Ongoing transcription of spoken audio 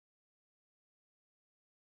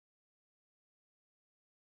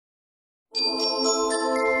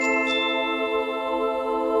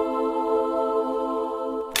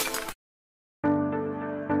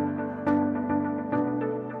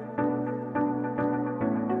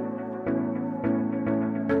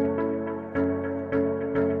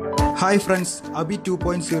Hi friends, ABHI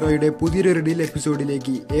 2.0യുടെ പുതിയൊരു riddle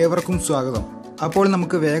എപ്പിസോഡിലേക്ക് ഏവർക്കും സ്വാഗതം. അപ്പോൾ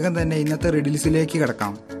നമുക്ക് വേഗം തന്നെ ഇന്നത്തെ റിഡിൽസിലേക്ക്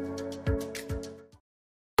കടക്കാം.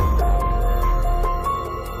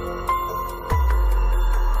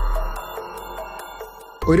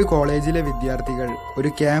 ഒരു കോളേജിലെ വിദ്യാർത്ഥികൾ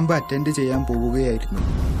ഒരു ക്യാമ്പ് അറ്റൻഡ് ചെയ്യാൻ പോവുകയായിരുന്നു.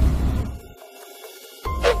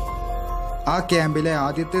 ആ ക്യാമ്പിലെ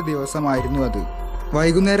ആദ്യത്തെ ദിവസമായിരുന്നു അത്.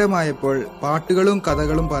 വൈകുന്നേരമായപ്പോൾ പാട്ടുകളും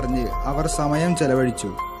കഥകളും പറഞ്ഞ് അവർ സമയം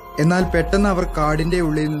ചെലവഴിച്ചു. എന്നാൽ പെട്ടെന്ന് അവർ കാടിന്റെ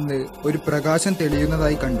ഉള്ളിൽ നിന്ന് ഒരു പ്രകാശം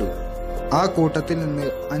തെളിയുന്നതായി കണ്ടു. ആ കൂട്ടത്തിൽ നിന്ന്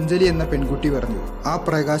അഞ്ജലി എന്ന പെൺകുട്ടി പറഞ്ഞു, "ആ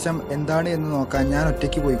പ്രകാശം എന്താണ് എന്ന് നോക്കാൻ ഞാൻ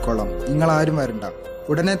ഒറ്റയ്ക്ക് പോയിക്കോളാം, നിങ്ങൾ ആരും വരണ്ട."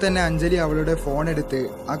 ഉടനെ തന്നെ അഞ്ജലി അവളുടെ ഫോൺ എടുത്ത്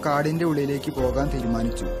ആ കാടിന്റെ ഉള്ളിലേക്ക് പോകാൻ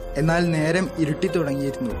തീരുമാനിച്ചു. എന്നാൽ നേരം ഇരുട്ടി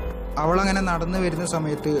തുടങ്ങിയിരുന്നു. അവൾ അങ്ങനെ നടന്നു വരുന്ന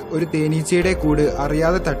സമയത്ത് ഒരു തേനീച്ചയുടെ കൂട്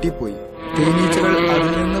അറിയാതെ തട്ടിപ്പോയി. തേനീച്ചകൾ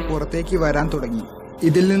അതിൽ നിന്ന് പുറത്തേക്ക് വരാൻ തുടങ്ങി.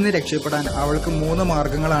 ഇതിൽ നിന്ന് രക്ഷപ്പെടാൻ അവൾക്ക് 3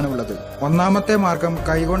 മാർഗങ്ങളാണ് ഉള്ളത്. ഒന്നാമത്തെ മാർഗം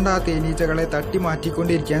കൈകൊണ്ട് ആ തേനീച്ചകളെ തട്ടി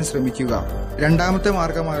മാറ്റിക്കൊണ്ടിരിക്കാൻ ശ്രമിക്കുക. രണ്ടാമത്തെ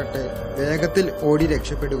മാർഗമാകട്ടെ വേഗത്തിൽ ഓടി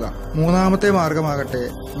രക്ഷപ്പെടുക. മൂന്നാമത്തെ മാർഗമാകട്ടെ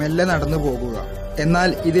മെല്ലെ നടന്നു പോകുക. എന്നാൽ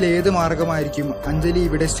ഇതിലേത് മാർഗമായിരിക്കും അഞ്ജലി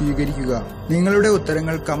ഇവിടെ സ്വീകരിക്കുക? നിങ്ങളുടെ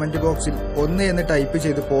ഉത്തരങ്ങൾ കമന്റ് ബോക്സിൽ 1 എന്ന് ടൈപ്പ്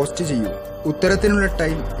ചെയ്ത് പോസ്റ്റ് ചെയ്യൂ. ഉത്തരത്തിനുള്ള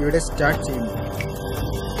ടൈം ഇവിടെ സ്റ്റാർട്ട് ചെയ്യുന്നു.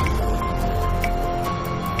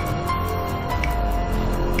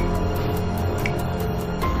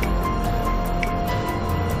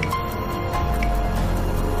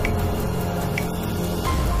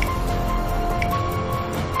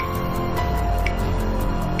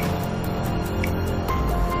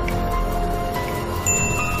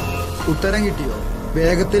 ഉത്തരം കിട്ടിയോ?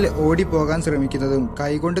 വേഗത്തിൽ ഓടിപ്പോകാൻ ശ്രമിക്കുന്നതും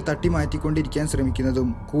കൈകൊണ്ട് തട്ടി മാറ്റിക്കൊണ്ടിരിക്കാൻ ശ്രമിക്കുന്നതും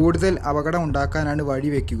കൂടുതൽ അപകടം ഉണ്ടാക്കാനാണ്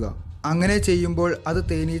വഴിവെക്കുക. അങ്ങനെ ചെയ്യുമ്പോൾ അത്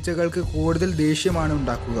തേനീച്ചകൾക്ക് കൂടുതൽ ദേഷ്യമാണ്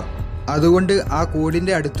ഉണ്ടാക്കുക. അതുകൊണ്ട് ആ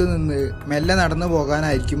കൂടിന്റെ അടുത്ത് നിന്ന് മെല്ലെ നടന്നു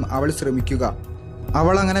പോകാനായിരിക്കും അവൾ ശ്രമിക്കുക.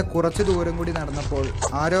 അവൾ അങ്ങനെ കുറച്ചു ദൂരം കൂടി നടന്നപ്പോൾ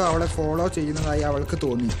ആരോ അവളെ ഫോളോ ചെയ്യുന്നതായി അവൾക്ക്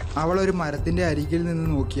തോന്നി. അവൾ ഒരു മരത്തിന്റെ അരികിൽ നിന്ന്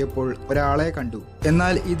നോക്കിയപ്പോൾ ഒരാളെ കണ്ടു.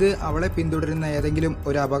 എന്നാൽ ഇത് അവളെ പിന്തുടരുന്ന ഏതെങ്കിലും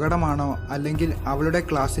ഒരു അപകടമാണോ, അല്ലെങ്കിൽ അവളുടെ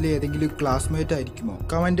ക്ലാസ്സിലെ ഏതെങ്കിലും ക്ലാസ്മേറ്റ് ആയിരിക്കുമോ?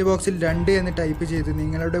 കമന്റ് ബോക്സിൽ 2 എന്ന് ടൈപ്പ് ചെയ്ത്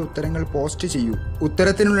നിങ്ങളുടെ ഉത്തരങ്ങൾ പോസ്റ്റ് ചെയ്യൂ.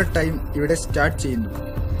 ഉത്തരത്തിനുള്ള ടൈം ഇവിടെ സ്റ്റാർട്ട് ചെയ്യുന്നു.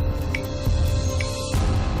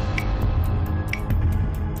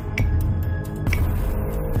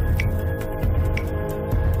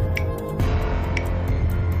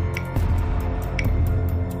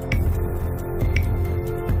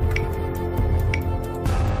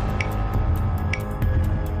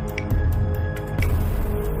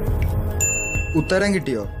 ഉത്തരം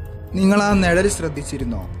കിട്ടിയോ? നിങ്ങൾ ആ നിഴൽ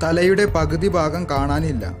ശ്രദ്ധിച്ചിരുന്നോ? തലയുടെ പകുതി ഭാഗം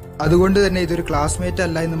കാണാനില്ല. അതുകൊണ്ട് തന്നെ ഇതൊരു ക്ലാസ്മേറ്റ്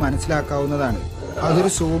അല്ല എന്ന് മനസ്സിലാക്കാവുന്നതാണ്. അതൊരു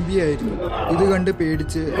സോംബി ആയിരുന്നു. ഇത് കണ്ട്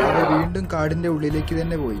പേടിച്ച് അവൾ വീണ്ടും കാടിന്റെ ഉള്ളിലേക്ക്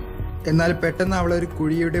തന്നെ പോയി. എന്നാൽ പെട്ടെന്ന് അവൾ ഒരു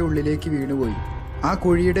കുഴിയുടെ ഉള്ളിലേക്ക് വീണുപോയി. ആ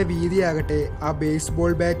കുഴിയുടെ വീതിയാകട്ടെ ആ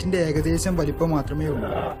ബേസ്ബോൾ ബാറ്റിന്റെ ഏകദേശം വലിപ്പം മാത്രമേ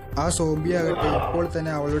ഉള്ളൂ. ആ സോംബി ആകട്ടെ ഇപ്പോൾ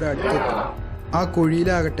തന്നെ അവളുടെ അടുത്തെത്തി. ആ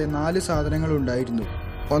കുഴിയിലാകട്ടെ 4 സാധനങ്ങൾ ഉണ്ടായിരുന്നു.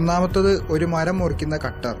 ഒന്നാമത്തത് ഒരു മരം മുറിക്കുന്ന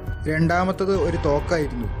കട്ടർ, രണ്ടാമത്തത് ഒരു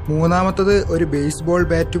തോക്കായിരുന്നു, മൂന്നാമത്തത് ഒരു ബേസ്ബോൾ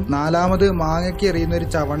ബാറ്റും, നാലാമത് മാങ്ങയ്ക്ക് എറിയുന്ന ഒരു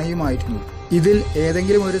ചവണയുമായിരുന്നു. ഇതിൽ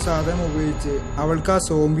ഏതെങ്കിലും ഒരു സാധനം ഉപയോഗിച്ച് അവൾക്ക് ആ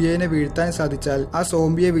സോംബിയെ വീഴ്ത്താൻ സാധിച്ചാൽ ആ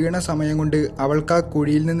സോംബിയെ വീണ സമയം കൊണ്ട് അവൾക്ക് ആ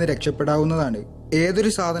കുഴിയിൽ നിന്ന് രക്ഷപ്പെടാവുന്നതാണ്.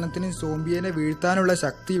 ഏതൊരു സാധനത്തിനും സോംബിയെ വീഴ്ത്താനുള്ള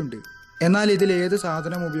ശക്തിയുണ്ട്. എന്നാൽ ഇതിൽ ഏത്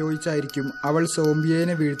സാധനം ഉപയോഗിച്ചായിരിക്കും അവൾ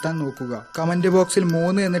സോംബിയെ വീഴ്ത്താൻ നോക്കുക? കമന്റ് ബോക്സിൽ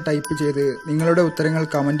 3 എന്ന് ടൈപ്പ് ചെയ്ത് നിങ്ങളുടെ ഉത്തരങ്ങൾ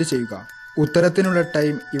കമന്റ് ചെയ്യുക. ഉത്തരത്തിനുള്ള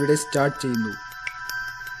ടൈം ഇവിടെ സ്റ്റാർട്ട് ചെയ്യുന്നു.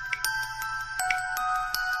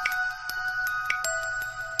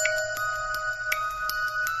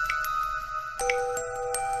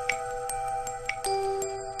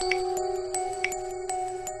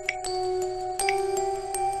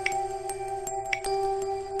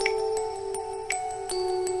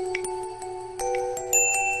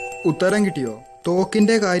 ഉത്തരം കിട്ടിയോ?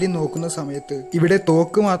 തോക്കിന്റെ കാര്യം നോക്കുന്ന സമയത്ത് ഇവിടെ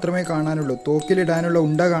തോക്ക് മാത്രമേ കാണാനുള്ളൂ. തോക്കിലിടാനുള്ള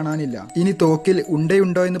ഉണ്ട കാണാനില്ല. ഇനി തോക്കിൽ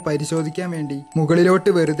ഉണ്ടയുണ്ടോ എന്ന് പരിശോധിക്കാൻ വേണ്ടി മുകളിലോട്ട്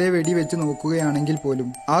വെറുതെ വെടിവെച്ച് നോക്കുകയാണെങ്കിൽ പോലും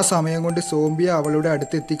ആ സമയം കൊണ്ട് സോംബിയ അവളുടെ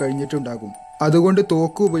അടുത്തെത്തി കഴിഞ്ഞിട്ടുണ്ടാകും. അതുകൊണ്ട്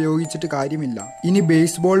തോക്ക് ഉപയോഗിച്ചിട്ട് കാര്യമില്ല. ഇനി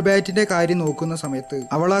ബേസ്ബോൾ ബാറ്റിന്റെ കാര്യം നോക്കുന്ന സമയത്ത്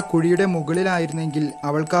അവൾ ആ കുഴിയുടെ മുകളിലായിരുന്നെങ്കിൽ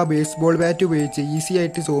അവൾക്ക് ആ ബേസ്ബോൾ ബാറ്റ് ഉപയോഗിച്ച് ഈസി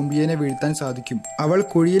ആയിട്ട് സോംബിയെ വീഴ്ത്താൻ സാധിക്കും. അവൾ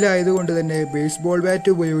കുഴിയിലായതുകൊണ്ട് തന്നെ ബേസ്ബോൾ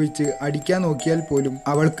ബാറ്റ് ഉപയോഗിച്ച് അടിക്കാൻ നോക്കിയാൽ പോലും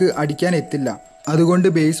അവൾക്ക് അടിക്കാൻ എത്തില്ല. അതുകൊണ്ട്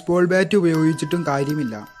ബേസ്ബോൾ ബാറ്റ് ഉപയോഗിച്ചിട്ടും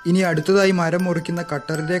കാര്യമില്ല. ഇനി അടുത്തതായി മരം മുറിക്കുന്ന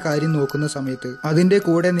കട്ടറിന്റെ കാര്യം നോക്കുന്ന സമയത്ത് അതിന്റെ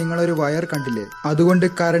കൂടെ നിങ്ങളൊരു വയർ കണ്ടില്ലേ? അതുകൊണ്ട്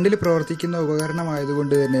കറണ്ടിൽ പ്രവർത്തിക്കുന്ന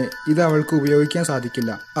ഉപകരണമായതുകൊണ്ട് തന്നെ ഇത് അവൾക്ക് ഉപയോഗിക്കാൻ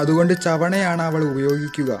സാധിക്കില്ല. അതുകൊണ്ട് ചവണയാണ് അവൾ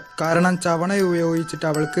ഉപയോഗിക്കുക. കാരണം ചവണ ഉപയോഗിച്ചിട്ട്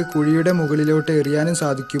അവൾക്ക് കുഴിയുടെ മുകളിലോട്ട് എറിയാനും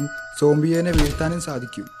സാധിക്കും, സോംബിയെ വീഴ്ത്താനും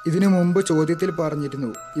സാധിക്കും. ഇതിനു മുമ്പ് ചോദ്യത്തിൽ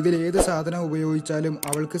പറഞ്ഞിരുന്നു ഇതിൽ ഏത് സാധനം ഉപയോഗിച്ചാലും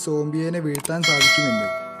അവൾക്ക് സോംബിയെ വീഴ്ത്താൻ സാധിക്കുമെന്ന്.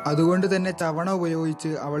 അതുകൊണ്ട് തന്നെ ചവണ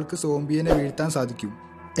ഉപയോഗിച്ച് അവൾക്ക് സോംബിയെ വീഴ്ത്താൻ സാധിക്കും.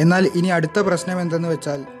 എന്നാൽ ഇനി അടുത്ത പ്രശ്നം എന്തെന്ന്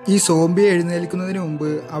വെച്ചാൽ ഈ സോംബി എഴുന്നേൽക്കുന്നതിന് മുമ്പ്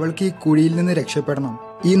അവൾക്ക് ഈ കുഴിയിൽ നിന്ന് രക്ഷപ്പെടണം.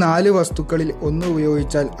 ഈ 4 വസ്തുക്കളിൽ ഒന്ന്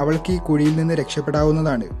ഉപയോഗിച്ചാൽ അവൾക്ക് ഈ കുഴിയിൽ നിന്ന്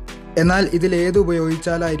രക്ഷപ്പെടാവുന്നതാണ്. എന്നാൽ ഇതിലേത്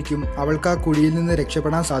ഉപയോഗിച്ചാലായിരിക്കും അവൾക്ക് ആ കുഴിയിൽ നിന്ന്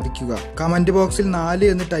രക്ഷപ്പെടാൻ സാധിക്കുക? കമന്റ് ബോക്സിൽ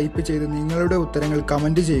 4 എന്ന് ടൈപ്പ് ചെയ്ത് നിങ്ങളുടെ ഉത്തരങ്ങൾ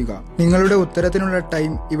കമന്റ് ചെയ്യുക. നിങ്ങളുടെ ഉത്തരത്തിനുള്ള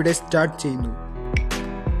ടൈം ഇവിടെ സ്റ്റാർട്ട് ചെയ്യുന്നു.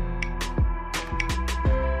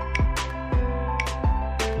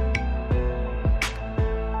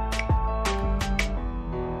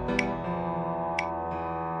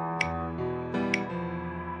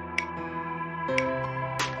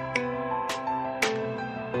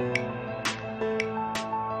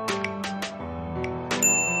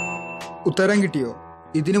 ഉത്തരം കിട്ടിയോ?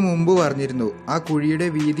 ഇതിനു മുമ്പ് പറഞ്ഞിരുന്നു ആ കുഴിയുടെ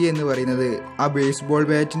വീതി എന്ന് പറയുന്നത് ആ ബേസ്ബോൾ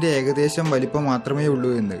ബാറ്റിന്റെ ഏകദേശം വലിപ്പം മാത്രമേ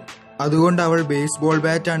ഉള്ളൂ എന്ന്. അതുകൊണ്ട് അവൾ ബേസ്ബോൾ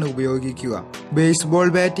ബാറ്റാണ് ഉപയോഗിക്കുക. ബേസ്ബോൾ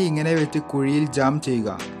ബാറ്റ് ഇങ്ങനെ വെച്ച് കുഴിയിൽ ജാം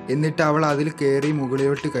ചെയ്യുക. എന്നിട്ട് അവൾ അതിൽ കയറി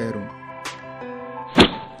മുകളിലോട്ട് കയറും.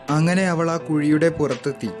 അങ്ങനെ അവൾ ആ കുഴിയുടെ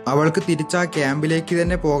പുറത്തെത്തി. അവൾക്ക് തിരിച്ച് ആ ക്യാമ്പിലേക്ക്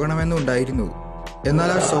തന്നെ പോകണമെന്നുണ്ടായിരുന്നു. എന്നാൽ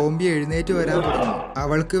ആ സോംബി എഴുന്നേറ്റ് വരാൻ തുടങ്ങി.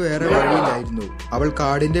 അവൾക്ക് വേറെ വഴിയില്ലായിരുന്നു. അവൾ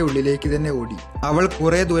കാടിന്റെ ഉള്ളിലേക്ക് തന്നെ ഓടി. അവൾ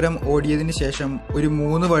കുറെ ദൂരം ഓടിയതിനു ശേഷം ഒരു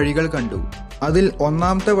 3 വഴികൾ കണ്ടു. അതിൽ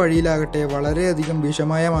ഒന്നാമത്തെ വഴിയിലാകട്ടെ വളരെയധികം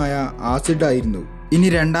വിഷമയമായ ആസിഡ് ആയിരുന്നു. ഇനി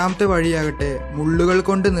രണ്ടാമത്തെ വഴിയാകട്ടെ മുള്ളുകൾ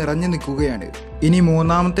കൊണ്ട് നിറഞ്ഞു നിൽക്കുകയാണ്. ഇനി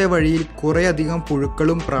മൂന്നാമത്തെ വഴിയിൽ കുറെ അധികം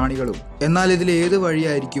പുഴുക്കളും പ്രാണികളും. എന്നാൽ ഇതിൽ ഏത്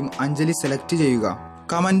വഴിയായിരിക്കും അഞ്ജലി സെലക്ട് ചെയ്യുക?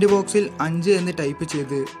 കമന്റ് ബോക്സിൽ 5 എന്ന് ടൈപ്പ്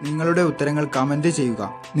ചെയ്ത് നിങ്ങളുടെ ഉത്തരങ്ങൾ കമന്റ് ചെയ്യുക.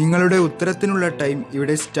 നിങ്ങളുടെ ഉത്തരത്തിനുള്ള ടൈം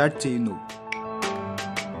ഇവിടെ സ്റ്റാർട്ട് ചെയ്യുന്നു.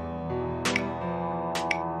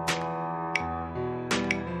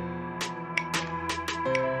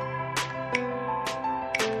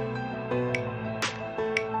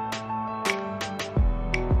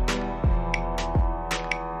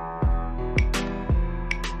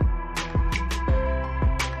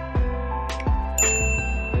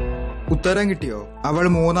 ഉത്തരം കിട്ടിയോ? അവൾ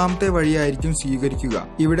മൂന്നാമത്തെ വഴിയായിരിക്കും സ്വീകരിക്കുക.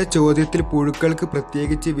 ഇവിടെ ചോദ്യത്തിൽ പുഴുക്കൾക്ക്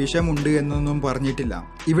പ്രത്യേകിച്ച് വിഷമുണ്ട് എന്നൊന്നും പറഞ്ഞിട്ടില്ല.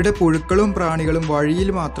 ഇവിടെ പുഴുക്കളും പ്രാണികളും വഴിയിൽ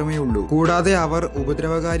മാത്രമേ ഉള്ളൂ. കൂടാതെ അവർ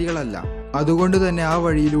ഉപദ്രവകാരികളല്ല. അതുകൊണ്ട് തന്നെ ആ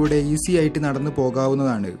വഴിയിലൂടെ ഈസി ആയിട്ട് നടന്നു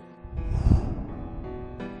പോകാവുന്നതാണ്.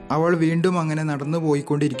 അവൾ വീണ്ടും അങ്ങനെ നടന്നു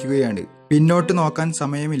പോയിക്കൊണ്ടിരിക്കുകയാണ്. പിന്നോട്ട് നോക്കാൻ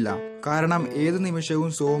സമയമില്ല. കാരണം ഏത്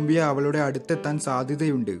നിമിഷവും സോംബിയ അവളുടെ അടുത്തെത്താൻ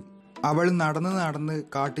സാധ്യതയുണ്ട്. അവൾ നടന്ന്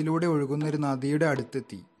കാട്ടിലൂടെ ഒഴുകുന്ന ഒരു നദിയുടെ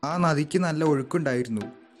അടുത്തെത്തി. ആ നദിക്ക് നല്ല ഒഴുക്കുണ്ടായിരുന്നു.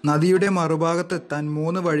 നദിയുടെ മറുഭാഗത്തെത്താൻ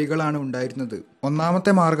 3 വഴികളാണ് ഉണ്ടായിരുന്നത്.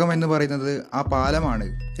 ഒന്നാമത്തെ മാർഗം എന്ന് പറയുന്നത് ആ പാലമാണ്.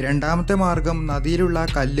 രണ്ടാമത്തെ മാർഗം നദിയിലുള്ള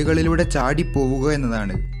കല്ലുകളിലൂടെ ചാടി പോവുക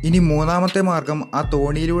എന്നതാണ്. ഇനി മൂന്നാമത്തെ മാർഗം ആ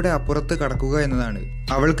തോണിയിലൂടെ അപ്പുറത്ത് കടക്കുക എന്നതാണ്.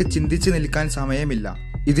 അവൾക്ക് ചിന്തിച്ചു നിൽക്കാൻ സമയമില്ല.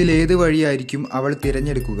 ഇതിലേത് വഴിയായിരിക്കും അവൾ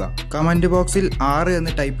തിരഞ്ഞെടുക്കുക? കമന്റ് ബോക്സിൽ 6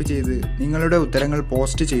 എന്ന് ടൈപ്പ് ചെയ്ത് നിങ്ങളുടെ ഉത്തരങ്ങൾ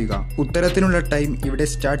പോസ്റ്റ് ചെയ്യുക. ഉത്തരത്തിനുള്ള ടൈം ഇവിടെ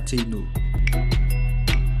സ്റ്റാർട്ട് ചെയ്യുന്നു.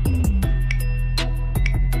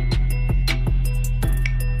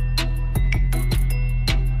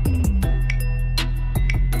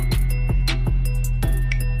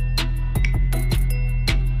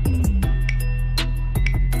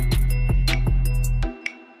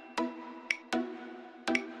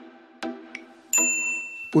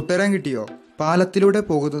 ഉത്തരം കിട്ടിയോ? പാലത്തിലൂടെ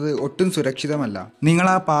പോകുന്നത് ഒട്ടും സുരക്ഷിതമല്ല. നിങ്ങൾ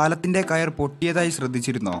ആ പാലത്തിന്റെ കയർ പൊട്ടിയതായി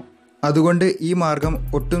ശ്രദ്ധിച്ചിരുന്നോ? അതുകൊണ്ട് ഈ മാർഗം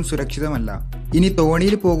ഒട്ടും സുരക്ഷിതമല്ല. ഇനി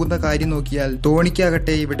തോണിയിൽ പോകുന്ന കാര്യം നോക്കിയാൽ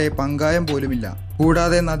തോണിക്കാകട്ടെ ഇവിടെ പങ്കായം പോലുമില്ല.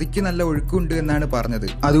 കൂടാതെ നദിക്ക് നല്ല ഒഴുക്കുണ്ട് എന്നാണ് പറഞ്ഞത്.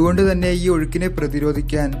 അതുകൊണ്ട് തന്നെ ഈ ഒഴുക്കിനെ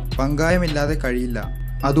പ്രതിരോധിക്കാൻ പങ്കായമില്ലാതെ കഴിയില്ല.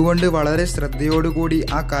 അതുകൊണ്ട് വളരെ ശ്രദ്ധയോടുകൂടി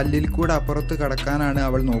ആ കല്ലിൽ കൂടെ അപ്പുറത്ത് കടക്കാനാണ്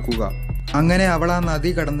അവൾ നോക്കുക. അങ്ങനെ അവൾ ആ നദി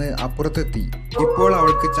കടന്ന് അപ്പുറത്തെത്തി. ഇപ്പോൾ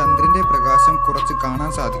അവൾക്ക് ചന്ദ്രന്റെ പ്രകാശം കുറച്ച്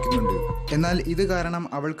കാണാൻ സാധിക്കുന്നുണ്ട്. എന്നാൽ ഇത് കാരണം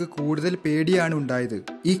അവൾക്ക് കൂടുതൽ പേടിയാണ് ഉണ്ടായത്.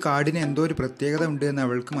 ഈ കാടിന് എന്തോ ഒരു പ്രത്യേകത ഉണ്ട് എന്ന്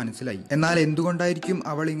അവൾക്ക് മനസ്സിലായി. എന്നാൽ എന്തുകൊണ്ടായിരിക്കും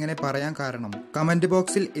അവൾ ഇങ്ങനെ പറയാൻ കാരണം? കമന്റ്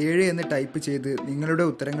ബോക്സിൽ 7 എന്ന് ടൈപ്പ് ചെയ്ത് നിങ്ങളുടെ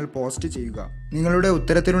ഉത്തരങ്ങൾ പോസ്റ്റ് ചെയ്യുക. നിങ്ങളുടെ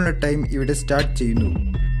ഉത്തരത്തിനുള്ള ടൈം ഇവിടെ സ്റ്റാർട്ട് ചെയ്യുന്നു.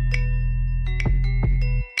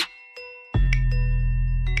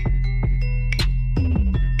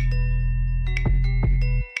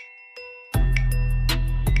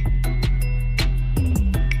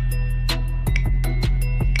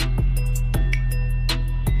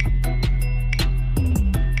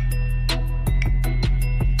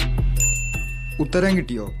 ഉത്തരം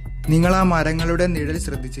കിട്ടിയോ? നിങ്ങൾ ആ മരങ്ങളുടെ നിഴൽ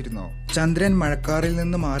ശ്രദ്ധിച്ചിരുന്നോ? ചന്ദ്രൻ മഴക്കാറിൽ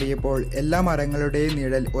നിന്ന് മാറിയപ്പോൾ എല്ലാ മരങ്ങളുടെയും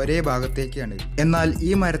നിഴൽ ഒരേ ഭാഗത്തേക്കാണ്. എന്നാൽ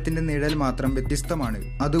ഈ മരത്തിന്റെ നിഴൽ മാത്രം വ്യത്യസ്തമാണ്.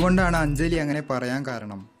 അതുകൊണ്ടാണ് അഞ്ജലി അങ്ങനെ പറയാൻ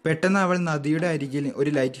കാരണം. പെട്ടെന്ന് അവൾ നദിയുടെ അരികിൽ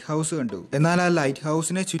ഒരു ലൈറ്റ് ഹൗസ് കണ്ടു. എന്നാൽ ആ ലൈറ്റ്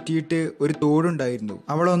ഹൗസിനെ ചുറ്റിയിട്ട് ഒരു തോടുണ്ടായിരുന്നു.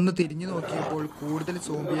 അവൾ ഒന്ന് തിരിഞ്ഞു നോക്കിയപ്പോൾ കൂടുതൽ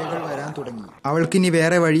സോംബിയകൾ വരാൻ തുടങ്ങി. അവൾക്കിനി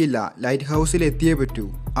വേറെ വഴിയില്ല, ലൈറ്റ് ഹൗസിൽ എത്തിയേ പറ്റൂ.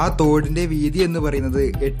 ആ തോടിന്റെ വീതി എന്ന് പറയുന്നത്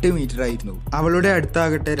 8 മീറ്റർ ആയിരുന്നു. അവളുടെ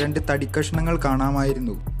അടുത്താകട്ടെ 2 തടിക്കഷ്ണങ്ങൾ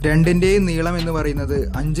കാണാമായിരുന്നു. രണ്ടിന്റെയും നീളം എന്ന് പറയുന്നത്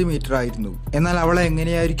 5 മീറ്റർ ആയിരുന്നു. എന്നാൽ അവൾ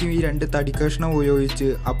എങ്ങനെയായിരിക്കും ഈ 2 തടിക്കഷ്ണം ഉപയോഗിച്ച്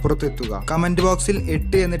അപ്പുറത്തെത്തുക? കമന്റ് ബോക്സിൽ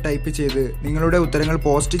 8 എന്ന് ടൈപ്പ് ചെയ്ത് നിങ്ങളുടെ ഉത്തരങ്ങൾ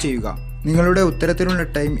പോസ്റ്റ് ചെയ്യുക. നിങ്ങളുടെ ഉത്തരത്തിനുള്ള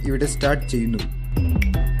ടൈം ഇവിടെ സ്റ്റാർട്ട് ചെയ്യുന്നു.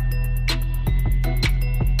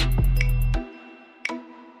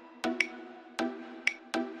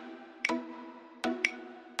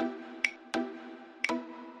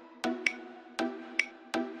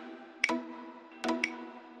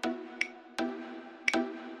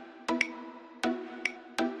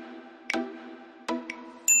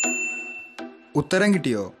 ഉത്തരം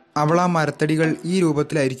കിട്ടിയോ? അവൾ ആ മരത്തടികൾ ഈ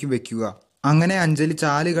രൂപത്തിലായിരിക്കും വെക്കുക. അങ്ങനെ അഞ്ജലി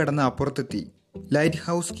ചാല് കടന്ന് അപ്പുറത്തെത്തി. ലൈറ്റ്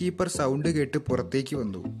ഹൗസ് കീപ്പർ സൗണ്ട് കേട്ട് പുറത്തേക്ക്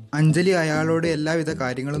വന്നു. അഞ്ജലി അയാളോട് എല്ലാവിധ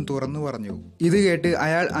കാര്യങ്ങളും തുറന്നു പറഞ്ഞു. ഇത് കേട്ട്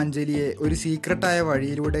അയാൾ അഞ്ജലിയെ ഒരു സീക്രട്ടായ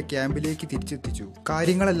വഴിയിലൂടെ ക്യാമ്പിലേക്ക് തിരിച്ചെത്തിച്ചു.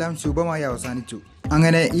 കാര്യങ്ങളെല്ലാം ശുഭമായി അവസാനിച്ചു.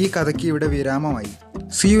 അങ്ങനെ ഈ കഥയ്ക്ക് ഇവിടെ വിരാമമായി.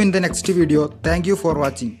 See you in the next video. Thank you for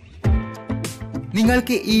watching.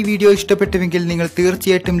 നിങ്ങൾക്ക് ഈ വീഡിയോ ഇഷ്ടപ്പെട്ടുവെങ്കിൽ നിങ്ങൾ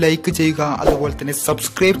തീർച്ചയായിട്ടും ലൈക്ക് ചെയ്യുക, അതുപോലെ തന്നെ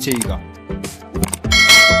സബ്സ്ക്രൈബ് ചെയ്യുക.